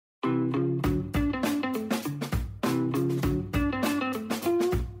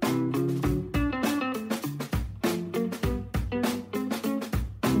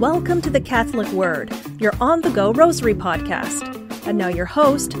Welcome to the Catholic Word, your on-the-go rosary podcast. And now your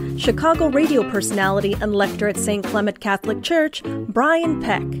host, Chicago radio personality and lector at St. Clement Catholic Church, Brian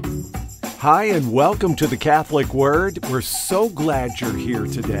Peck. Hi, and welcome to the Catholic Word. We're so glad you're here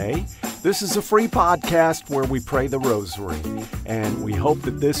today. This is a free podcast where we pray the rosary, and we hope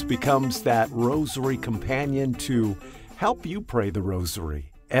that this becomes that rosary companion to help you pray the rosary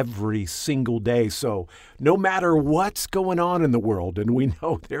every single day. So no matter what's going on in the world, and we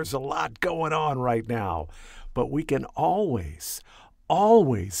know there's a lot going on right now, but we can always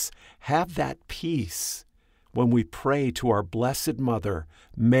have that peace when we pray to our Blessed Mother,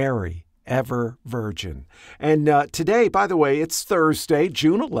 Mary, ever Virgin. And today, by the way, it's Thursday,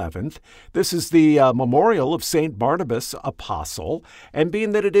 June 11th. This is the memorial of St. Barnabas, Apostle. And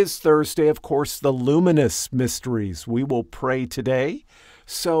being that it is Thursday, of course, the Luminous Mysteries we will pray today.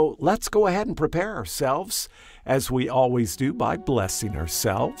 So let's go ahead and prepare ourselves, as we always do, by blessing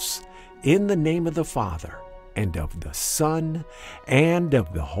ourselves. In the name of the Father, and of the Son, and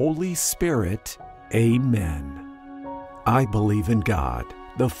of the Holy Spirit. Amen. I believe in God,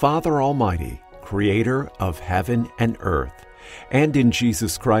 the Father Almighty, creator of heaven and earth, and in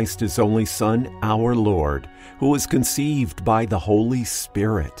Jesus Christ, his only Son, our Lord, who was conceived by the Holy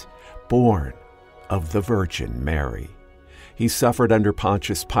Spirit, born of the Virgin Mary. He suffered under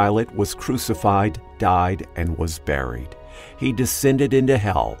Pontius Pilate, was crucified, died, and was buried. He descended into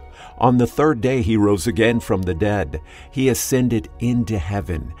hell. On the third day he rose again from the dead. He ascended into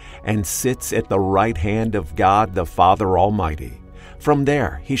heaven and sits at the right hand of God the Father Almighty. From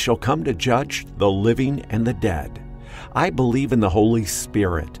there he shall come to judge the living and the dead. I believe in the Holy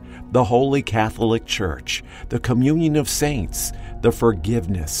Spirit, the Holy Catholic Church, the communion of saints, the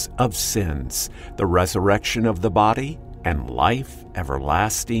forgiveness of sins, the resurrection of the body, and life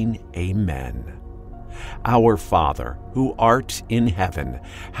everlasting. Amen. Our Father, who art in heaven,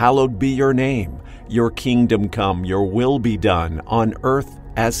 hallowed be your name. Your kingdom come, your will be done, on earth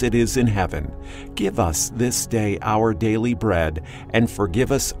as it is in heaven. Give us this day our daily bread, and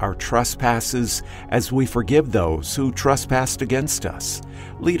forgive us our trespasses, as we forgive those who trespass against us.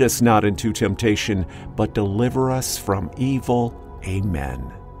 Lead us not into temptation, but deliver us from evil.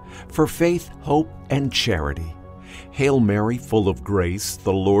 Amen. For faith, hope, and charity. Hail Mary, full of grace,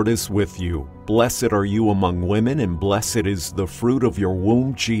 the Lord is with you. Blessed are you among women, and blessed is the fruit of your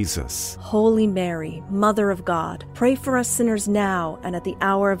womb, Jesus. Holy Mary, Mother of God, pray for us sinners now and at the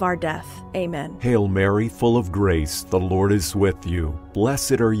hour of our death. Amen. Hail Mary, full of grace, the Lord is with you.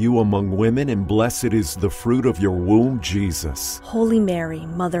 Blessed are you among women, and blessed is the fruit of your womb, Jesus. Holy Mary,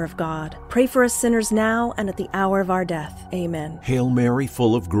 Mother of God, pray for us sinners now and at the hour of our death. Amen. Hail Mary,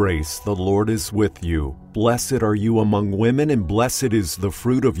 full of grace, the Lord is with you. Blessed are you among women, and blessed is the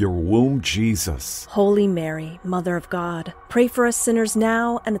fruit of your womb, Jesus. Holy Mary, Mother of God, pray for us sinners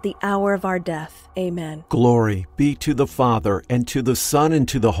now and at the hour of our death. Amen. Glory be to the Father, and to the Son, and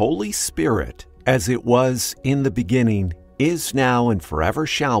to the Holy Spirit, as it was in the beginning, is now, and forever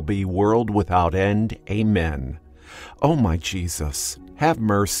shall be, world without end. Amen. O my Jesus, have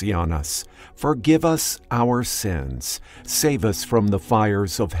mercy on us. Forgive us our sins. Save us from the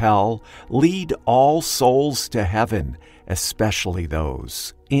fires of hell. Lead all souls to heaven, especially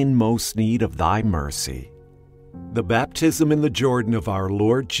those in most need of thy mercy. The baptism in the Jordan of our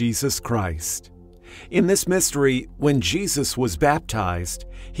Lord Jesus Christ. In this mystery, when Jesus was baptized,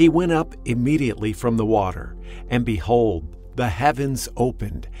 he went up immediately from the water, and behold, the heavens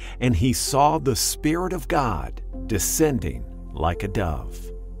opened, and he saw the Spirit of God descending like a dove.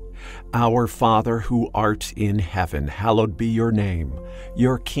 Our Father, who art in heaven, hallowed be your name.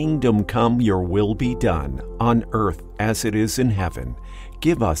 Your kingdom come, your will be done, on earth as it is in heaven.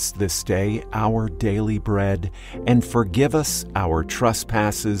 Give us this day our daily bread, and forgive us our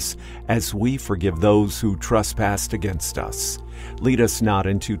trespasses, as we forgive those who trespass against us. Lead us not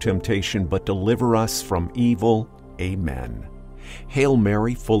into temptation, but deliver us from evil. Amen. Hail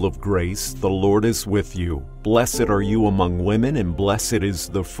Mary, full of grace, the Lord is with you. Blessed are you among women, and blessed is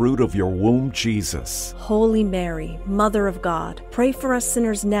the fruit of your womb, Jesus. Holy Mary, Mother of God, pray for us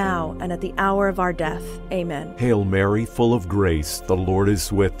sinners now and at the hour of our death. Amen. Hail Mary, full of grace, the Lord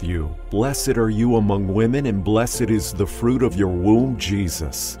is with you. Blessed are you among women, and blessed is the fruit of your womb,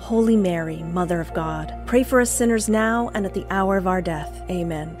 Jesus. Holy Mary, Mother of God, pray for us sinners now and at the hour of our death.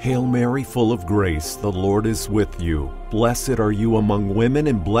 Amen. Hail Mary, full of grace, the Lord is with you. Blessed are you among women,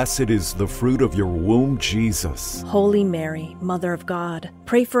 and blessed is the fruit of your womb, Jesus. Holy Mary, Mother of God,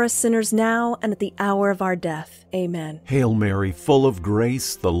 pray for us sinners now and at the hour of our death. Amen. Hail Mary, full of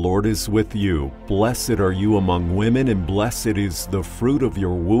grace, the Lord is with you. Blessed are you among women, and blessed is the fruit of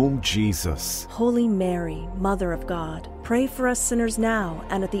your womb, Jesus. Jesus. Holy Mary, Mother of God, pray for us sinners now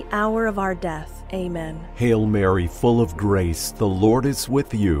and at the hour of our death. Amen. Hail Mary, full of grace, the Lord is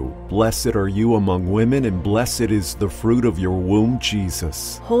with you. Blessed are you among women, and blessed is the fruit of your womb,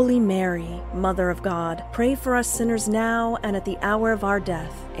 Jesus. Holy Mary, Mother of God, pray for us sinners now and at the hour of our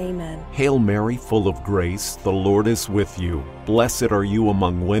death. Amen. Hail Mary, full of grace, the Lord is with you. Blessed are you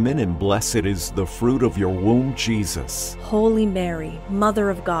among women, and blessed is the fruit of your womb, Jesus. Holy Mary, Mother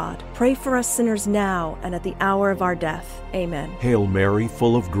of God, pray for us sinners now and at the hour of our death. Amen. Hail Mary,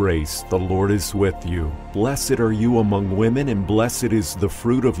 full of grace, the Lord is with you. Blessed are you among women, and blessed is the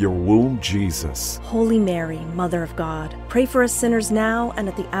fruit of your womb, Jesus. Holy Mary, Mother of God, pray for us sinners now and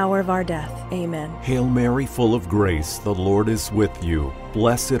at the hour of our death. Amen. Hail Mary, full of grace, the Lord is with you.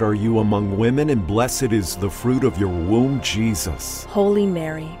 Blessed are you among women, and blessed is the fruit of your womb, Jesus. Holy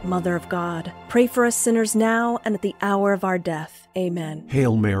Mary, Mother of God, pray for us sinners now and at the hour of our death. Amen.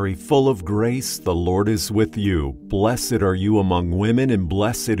 Hail Mary, full of grace, the Lord is with you. Blessed are you among women, and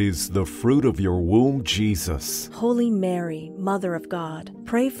blessed is the fruit of your womb, Jesus. Holy Mary, Mother of God,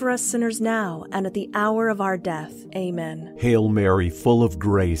 pray for us sinners now and at the hour of our death. Amen. Hail Mary, full of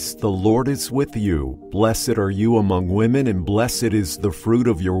grace, the Lord is with you. Blessed are you among women, and blessed is the fruit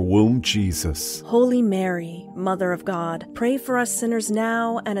of your womb, Jesus. Holy Mary, Mother of God, pray for us sinners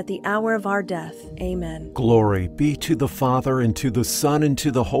now and at the hour of our death. Amen. Glory be to the Father, and to the Son, and to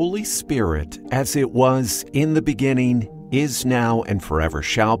the Holy Spirit, as it was in the beginning, is now, and forever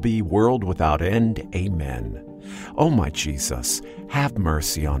shall be, world without end. Amen. O my Jesus, have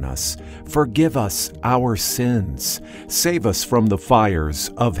mercy on us. Forgive us our sins. Save us from the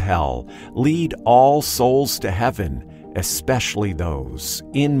fires of hell. Lead all souls to heaven, especially those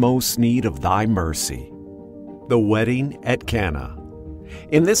in most need of thy mercy. The Wedding at Cana.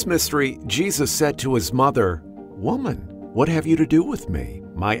 In this mystery, Jesus said to his mother, "Woman, what have you to do with me?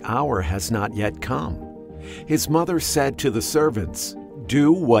 My hour has not yet come." His mother said to the servants,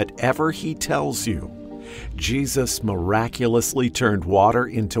 "Do whatever he tells you." Jesus miraculously turned water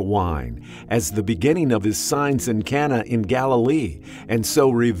into wine as the beginning of his signs in Cana in Galilee, and so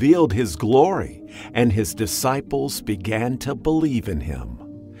revealed his glory, and his disciples began to believe in him.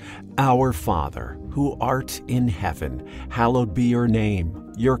 Our Father, who art in heaven, hallowed be your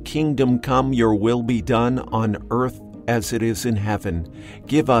name. Your kingdom come, your will be done on earth as it is in heaven.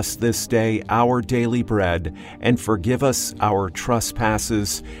 Give us this day our daily bread, and forgive us our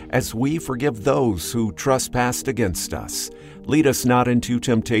trespasses, as we forgive those who trespass against us. Lead us not into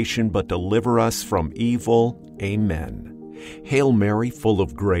temptation, but deliver us from evil. Amen. Hail Mary, full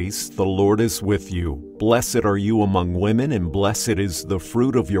of grace, the Lord is with you. Blessed are you among women, and blessed is the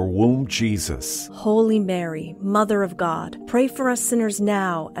fruit of your womb, Jesus. Holy Mary, Mother of God, pray for us sinners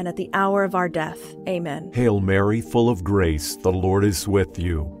now and at the hour of our death. Amen. Hail Mary, full of grace, the Lord is with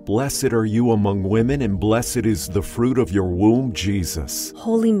you. Blessed are you among women, and blessed is the fruit of your womb, Jesus.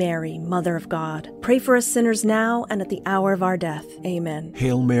 Holy Mary, Mother of God, pray for us sinners now and at the hour of our death. Amen.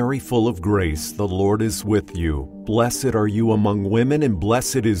 Hail Mary, full of grace, the Lord is with you. Blessed are you among women, and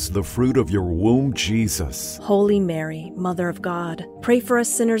blessed is the fruit of your womb, Jesus. Holy Mary, Mother of God, pray for us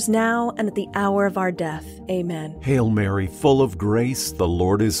sinners now and at the hour of our death. Amen. Hail Mary, full of grace, the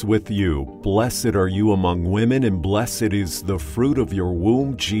Lord is with you. Blessed are you among women, and blessed is the fruit of your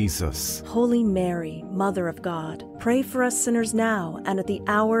womb, Jesus. Holy Mary, Mother of God, pray for us sinners now and at the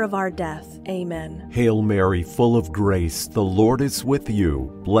hour of our death. Amen. Hail Mary, full of grace, the Lord is with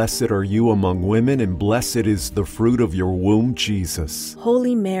you. Blessed are you among women, and blessed is the fruit of your womb, Jesus.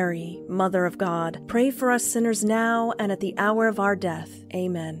 Holy Mary, Mother of God, pray for us sinners now and at the hour of our death.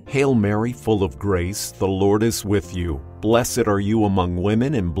 Amen. Hail Mary, full of grace, the Lord is with you. Blessed are you among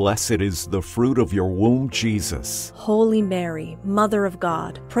women, and blessed is the fruit of your womb, Jesus. Holy Mary, Mother of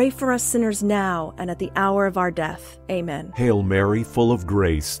God, pray for us sinners now and at the hour of our death. Amen. Hail Mary, full of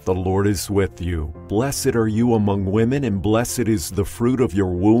grace, the Lord is with you. Blessed are you among women, and blessed is the fruit of your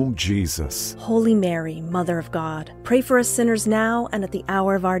womb, Jesus. Holy Mary, Mother of God, pray for us sinners now and at the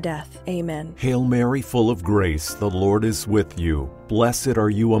hour of our death. Amen. Hail Mary, full of grace, the Lord is with you. Blessed are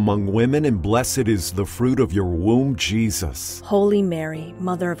you among women, and blessed is the fruit of your womb, Jesus. Holy Mary,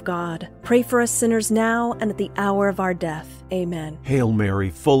 Mother of God, pray for us sinners now and at the hour of our death. Amen. Hail Mary,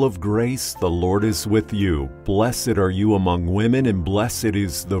 full of grace, the Lord is with you. Blessed are you among women, and blessed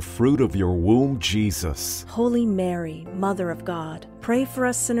is the fruit of your womb, Jesus. Holy Mary, Mother of God, pray for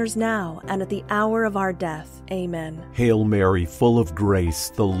us sinners now and at the hour of our death. Amen. Hail Mary, full of grace,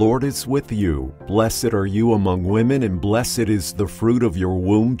 the Lord is with you. Blessed are you among women, and blessed is the fruit of your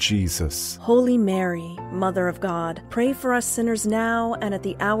womb, Jesus. Holy Mary, Mother of God, pray for us sinners now and at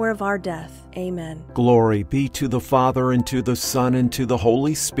the hour of our death. death. Amen. Glory be to the Father, and to the Son, and to the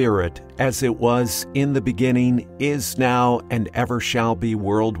Holy Spirit, as it was in the beginning, is now, and ever shall be,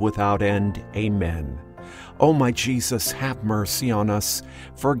 world without end. Amen. O my Jesus, have mercy on us.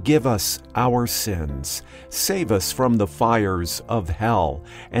 Forgive us our sins. Save us from the fires of hell,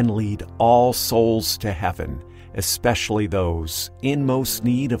 and lead all souls to heaven, especially those in most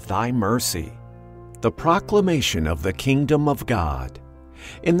need of thy mercy. The proclamation of the kingdom of God.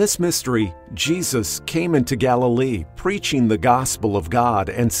 In this mystery, Jesus came into Galilee, preaching the gospel of God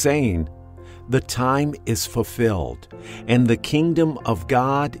and saying, "The time is fulfilled, and the kingdom of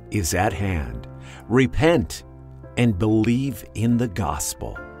God is at hand. Repent and believe in the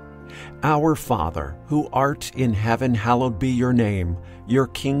gospel." Our Father, who art in heaven, hallowed be your name. Your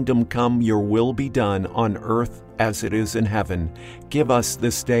kingdom come, your will be done on earth as it is in heaven. Give us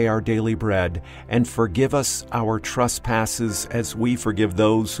this day our daily bread, and forgive us our trespasses as we forgive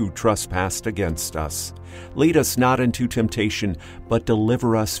those who trespass against us. Lead us not into temptation, but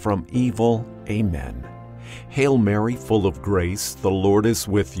deliver us from evil. Amen. Hail Mary, full of grace, the Lord is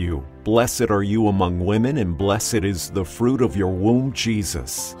with you. Blessed are you among women, and blessed is the fruit of your womb,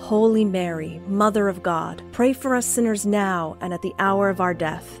 Jesus. Holy Mary, Mother of God, pray for us sinners now and at the hour of our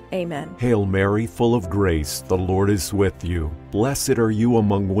death. Amen. Hail Mary, full of grace, the Lord is with you. Blessed are you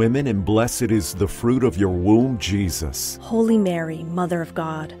among women, and blessed is the fruit of your womb, Jesus. Holy Mary, Mother of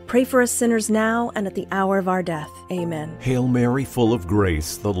God, pray for us sinners now and at the hour of our death. Amen. Hail Mary, full of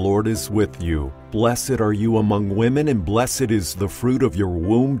grace, the Lord is with you. Blessed are you among women, and blessed is the fruit of your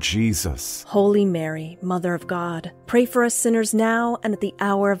womb, Jesus. Holy Mary, Mother of God, pray for us sinners now and at the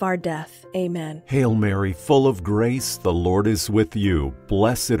hour of our death. Amen. Hail Mary, full of grace, the Lord is with you.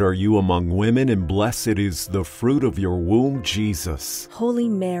 Blessed are you among women, and blessed is the fruit of your womb, Jesus. Holy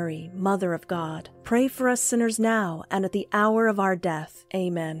Mary, Mother of God, pray for us sinners now and at the hour of our death.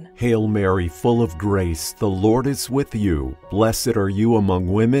 Amen. Hail Mary, full of grace, the Lord is with you. Blessed are you among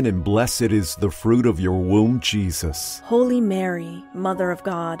women, and blessed is the fruit of your womb, Jesus. Holy Mary, Mother of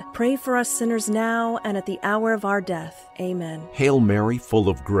God, pray for us sinners now and at the hour of our death. Amen. Hail Mary, full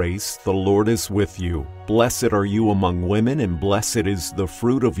of grace, the Lord is with you. Blessed are you among women, and blessed is the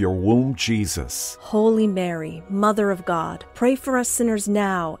fruit of your womb, Jesus. Holy Mary, Mother of God, pray for us sinners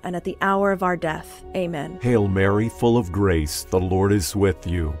now and at the hour of our death. Amen. Hail Mary, full of grace, the Lord is with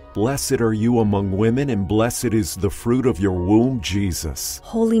you. Blessed are you among women, and blessed is the fruit of your womb, Jesus.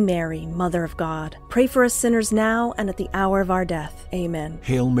 Holy Mary, Mother of God, pray for us sinners now and at the hour of our death. Amen.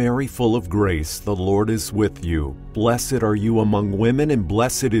 Hail Mary, full of grace, the Lord is with you. Blessed are you among women, and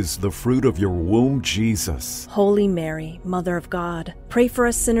blessed is the fruit of your womb, Jesus. Holy Mary, Mother of God, pray for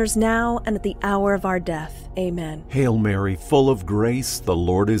us sinners now and at the hour of our death. Amen. Hail Mary, full of grace, the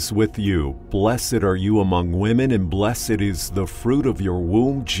Lord is with you. Blessed are you among women, and blessed is the fruit of your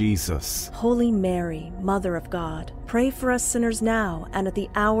womb, Jesus. Holy Mary, Mother of God, pray for us sinners now and at the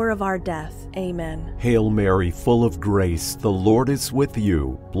hour of our death. Amen. Hail Mary, full of grace, the Lord is with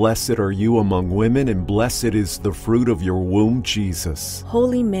you. Blessed are you among women, and blessed is the fruit of your womb, Jesus.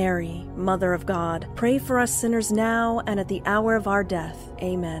 Holy Mary, Mother of God, pray for us sinners now and at the hour of our death.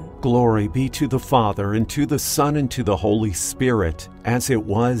 Amen. Glory be to the Father, and to the Son, and to the Holy Spirit, as it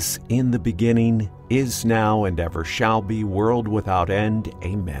was in the beginning, is now, and ever shall be, world without end.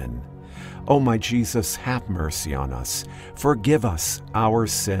 Amen. O my Jesus, have mercy on us. Forgive us our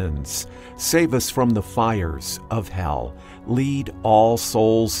sins. Save us from the fires of hell. Lead all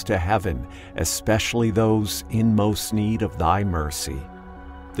souls to heaven, especially those in most need of thy mercy.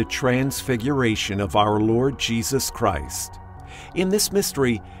 The Transfiguration of our Lord Jesus Christ. In this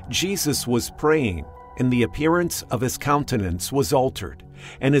mystery, Jesus was praying, and the appearance of his countenance was altered,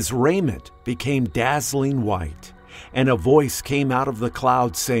 and his raiment became dazzling white. And a voice came out of the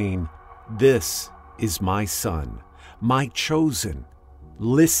cloud saying, "This is my Son, my chosen.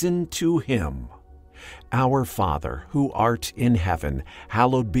 Listen to him." Our Father, who art in heaven,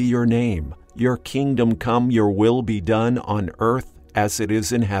 hallowed be your name. Your kingdom come, your will be done on earth as it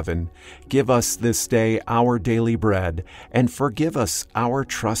is in heaven. Give us this day our daily bread, and forgive us our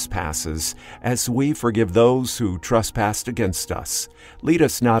trespasses, as we forgive those who trespass against us. Lead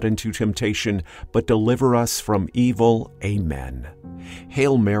us not into temptation, but deliver us from evil. Amen.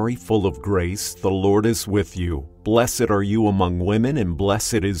 Hail Mary, full of grace, the Lord is with you. Blessed are you among women, and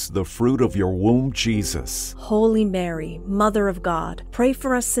blessed is the fruit of your womb, Jesus. Holy Mary, Mother of God, pray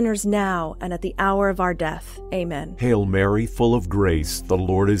for us sinners now and at the hour of our death. Amen. Hail Mary, full of grace, the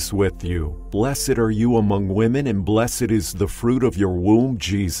Lord is with you. Blessed are you among women, and blessed is the fruit of your womb,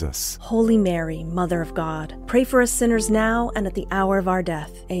 Jesus. Holy Mary, Mother of God, pray for us sinners now and at the hour of our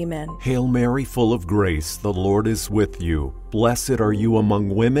death. Amen. Hail Mary, full of grace, the Lord is with you. Blessed are you among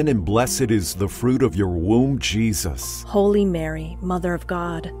women, and blessed is the fruit of your womb, Jesus. Holy Mary, Mother of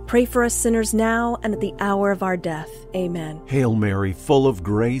God, pray for us sinners now and at the hour of our death. Amen. Hail Mary, full of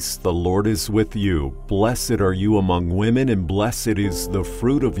grace, the Lord is with you. Blessed are you among women, and blessed is the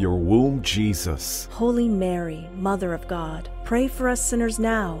fruit of your womb, Jesus. Holy Mary, Mother of God, pray for us sinners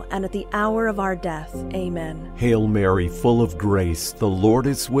now and at the hour of our death. Amen. Hail Mary, full of grace, the Lord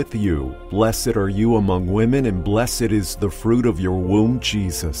is with you. Blessed are you among women, and blessed is the fruit of your womb,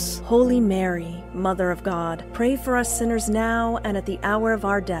 Jesus. Holy Mary, Mother of God, pray for us sinners now and at the hour of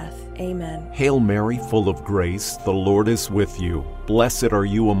our death. Amen. Hail Mary, full of grace, the Lord is with you. Blessed are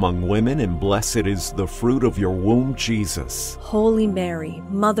you among women, and blessed is the fruit of your womb, Jesus. Holy Mary,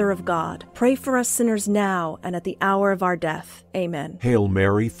 Mother of God, pray for us sinners now and at the hour of our death. Amen. Hail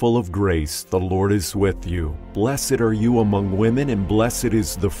Mary, full of grace, the Lord is with you. Blessed are you among women, and blessed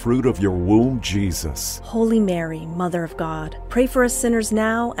is the fruit of your womb, Jesus. Holy Mary, Mother of God, pray for us sinners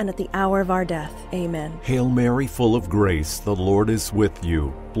now and at the hour of our death. Amen. Hail Mary, full of grace, the Lord is with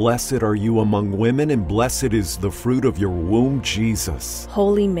you. Blessed are you among women, and blessed is the fruit of your womb, Jesus.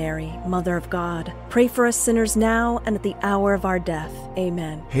 Holy Mary, Mother of God, pray for us sinners now and at the hour of our death.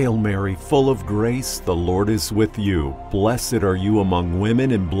 Amen. Hail Mary, full of grace, the Lord is with you. Blessed are you among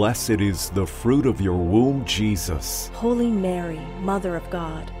women, and blessed is the fruit of your womb, Jesus. Holy Mary, Mother of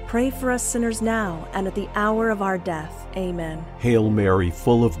God, pray for us sinners now and at the hour of our death. Amen. Hail Mary,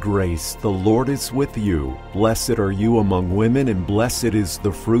 full of grace, the Lord is with you. Blessed are you among women, and blessed is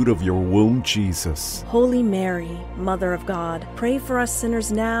the fruit of your womb, Jesus. Holy Mary, Mother of God, pray for us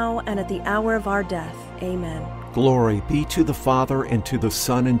sinners now and at the hour of our death. Amen. Glory be to the Father, and to the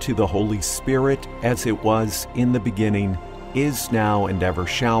Son, and to the Holy Spirit, as it was in the beginning, is now, and ever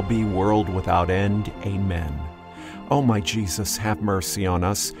shall be, world without end. Amen. O my Jesus, have mercy on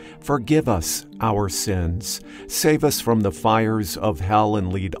us, forgive us our sins, save us from the fires of hell,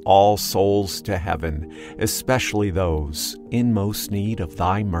 and lead all souls to heaven, especially those in most need of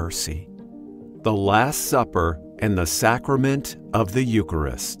thy mercy. The Last Supper and the Sacrament of the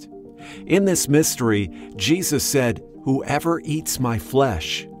Eucharist. In this mystery, Jesus said, "Whoever eats my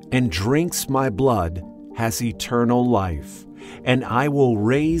flesh and drinks my blood has eternal life, and I will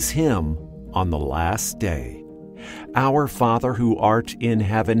raise him on the last day." Our Father who art in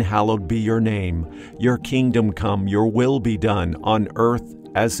heaven, hallowed be your name. Your kingdom come, your will be done, on earth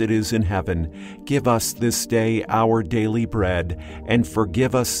as it is in heaven. Give us this day our daily bread, and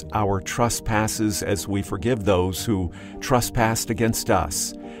forgive us our trespasses as we forgive those who trespass against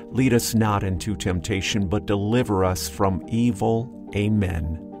us. Lead us not into temptation, but deliver us from evil.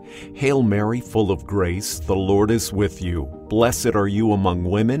 Amen. Hail Mary, full of grace, the Lord is with you. Blessed are you among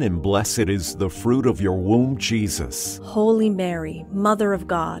women, and blessed is the fruit of your womb, Jesus. Holy Mary, Mother of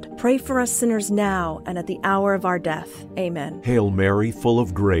God, pray for us sinners now and at the hour of our death. Amen. Hail Mary, full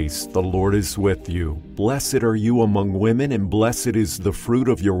of grace, the Lord is with you. Blessed are you among women, and blessed is the fruit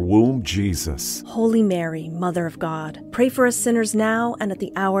of your womb, Jesus. Holy Mary, Mother of God, pray for us sinners now and at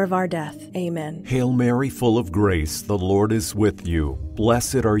the hour of our death. Amen. Hail Mary, full of grace, the Lord is with you.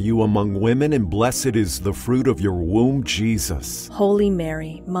 Blessed are you among women, and blessed is the fruit of your womb, Jesus. Holy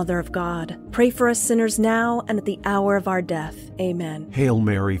Mary, Mother of God, pray for us sinners now and at the hour of our death. Amen. Hail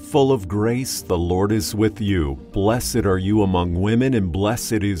Mary, full of grace, the Lord is with you. Blessed are you among women, and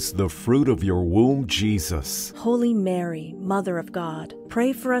blessed is the fruit of your womb, Jesus. Holy Mary, Mother of God,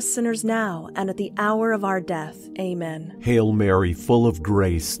 pray for us sinners now and at the hour of our death. Amen. Hail Mary, full of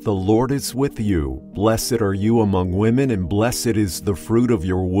grace, the Lord is with you. Blessed are you among women, and blessed is the fruit of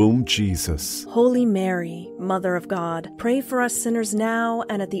your womb, Jesus. Holy Mary, Mother of God, pray for us sinners now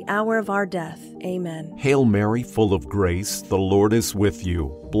and at the hour of our death. Amen. Hail Mary, full of grace, the Lord is with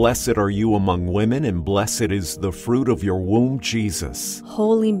you. Blessed are you among women, and blessed is the fruit of your womb, Jesus.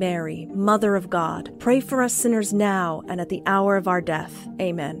 Holy Mary, Mother of God, pray for us sinners now and at the hour of our death.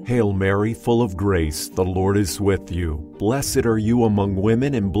 Amen. Hail Mary, full of grace, the Lord is with you. Blessed are you among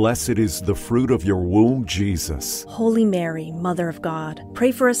women, and blessed is the fruit of your womb, Jesus. Holy Mary, Mother of God,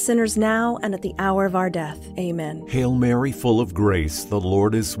 pray for us sinners now and at the hour of our death. Amen. Hail Mary, full of grace, the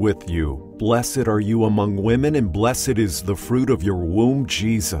Lord is with you. Blessed are you among women, and blessed is the fruit of your womb,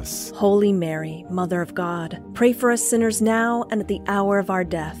 Jesus. Holy Mary, Mother of God, pray for us sinners now and at the hour of our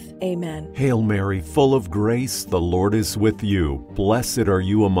death. Amen. Hail Mary, full of grace, the Lord is with you. Blessed are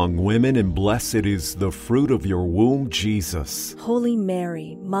you among women, and blessed is the fruit of your womb, Jesus. Holy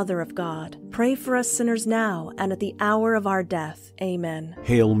Mary, Mother of God, pray for us sinners now and at the hour of our death. Amen.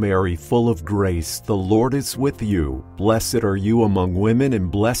 Hail Mary, full of grace, the Lord is with you. Blessed are you among women,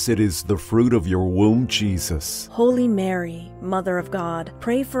 and blessed is the fruit of your womb, Jesus. Holy Mary, Mother of God,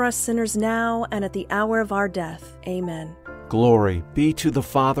 pray for us sinners now and at the hour of our death. Amen. Glory be to the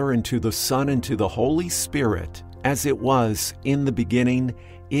Father, and to the Son, and to the Holy Spirit, as it was in the beginning,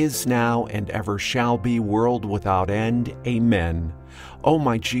 is now, and ever shall be, world without end. Amen. O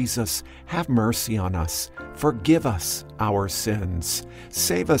my Jesus, have mercy on us. Forgive us our sins.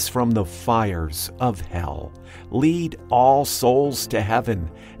 Save us from the fires of hell. Lead all souls to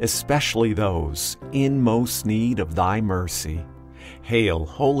heaven, especially those in most need of thy mercy. Hail,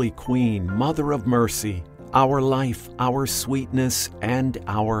 Holy Queen, Mother of Mercy, our life, our sweetness, and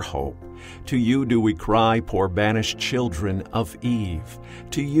our hope. To you do we cry, poor banished children of Eve.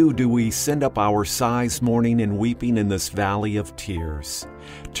 To you do we send up our sighs, mourning and weeping in this valley of tears.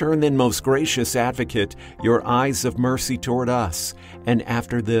 Turn then, most gracious Advocate, your eyes of mercy toward us, and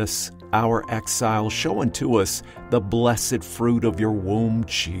after this, our exile, show unto us the blessed fruit of your womb,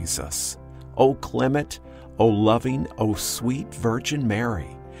 Jesus. O clement, O loving, O sweet Virgin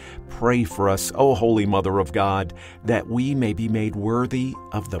Mary, pray for us, O Holy Mother of God, that we may be made worthy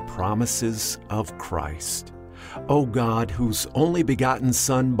of the promises of Christ. O God, whose only begotten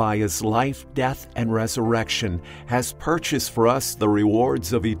Son, by his life, death, and resurrection, has purchased for us the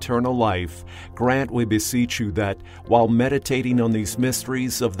rewards of eternal life, grant, we beseech you, that, while meditating on these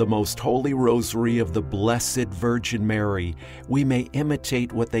mysteries of the most holy rosary of the Blessed Virgin Mary, we may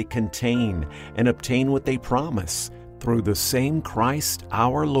imitate what they contain and obtain what they promise. Through the same Christ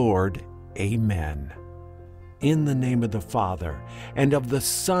our Lord. Amen. In the name of the Father, and of the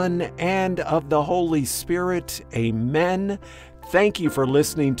Son, and of the Holy Spirit. Amen. Thank you for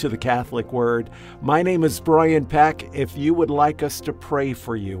listening to the Catholic Word. My name is Brian Peck. If you would like us to pray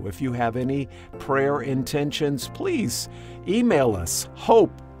for you, if you have any prayer intentions, please email us,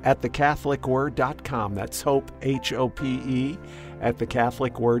 hope@thecatholicword.com. That's hope, H-O-P-E, at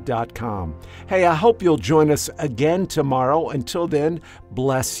thecatholicword.com. Hey, I hope you'll join us again tomorrow. Until then,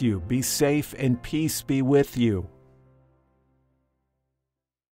 bless you, be safe, and peace be with you.